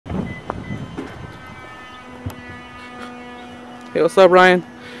Hey, what's up, Ryan?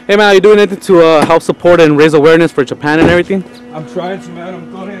 Hey, man, are you doing anything to help support and raise awareness for Japan and everything? I'm trying to, man. I'm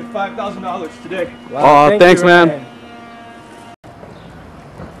donating $5,000 today. Wow, thanks, man. Ryan.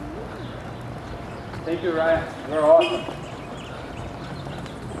 Thank you, Ryan. You're awesome.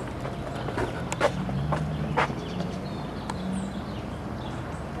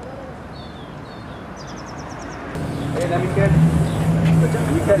 Hey, let me get it.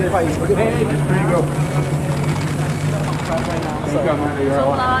 Hey, there you go. There's a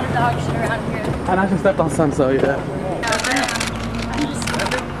lot of dog shit around here. And I just stepped on some, so yeah.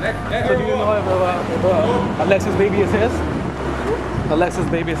 So do you know if Alexis' baby is his? Alexis'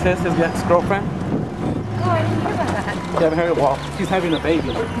 baby is his ex-girlfriend? Oh, I didn't hear about that. You haven't heard? Well, she's having a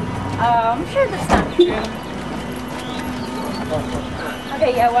baby. I'm sure that's not true.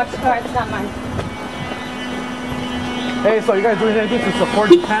 Okay, yeah, watch the car. It's not mine. Hey, so you guys doing anything to support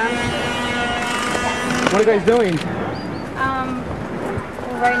Japan? What are you guys doing?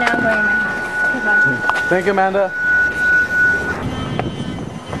 Well, right now I'm going to my house. Goodbye. Thank you, Amanda.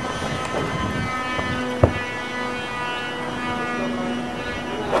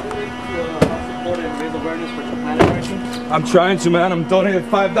 I'm trying to, man. I'm donating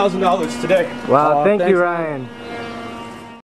 $5,000 today. Wow, thank you, Ryan.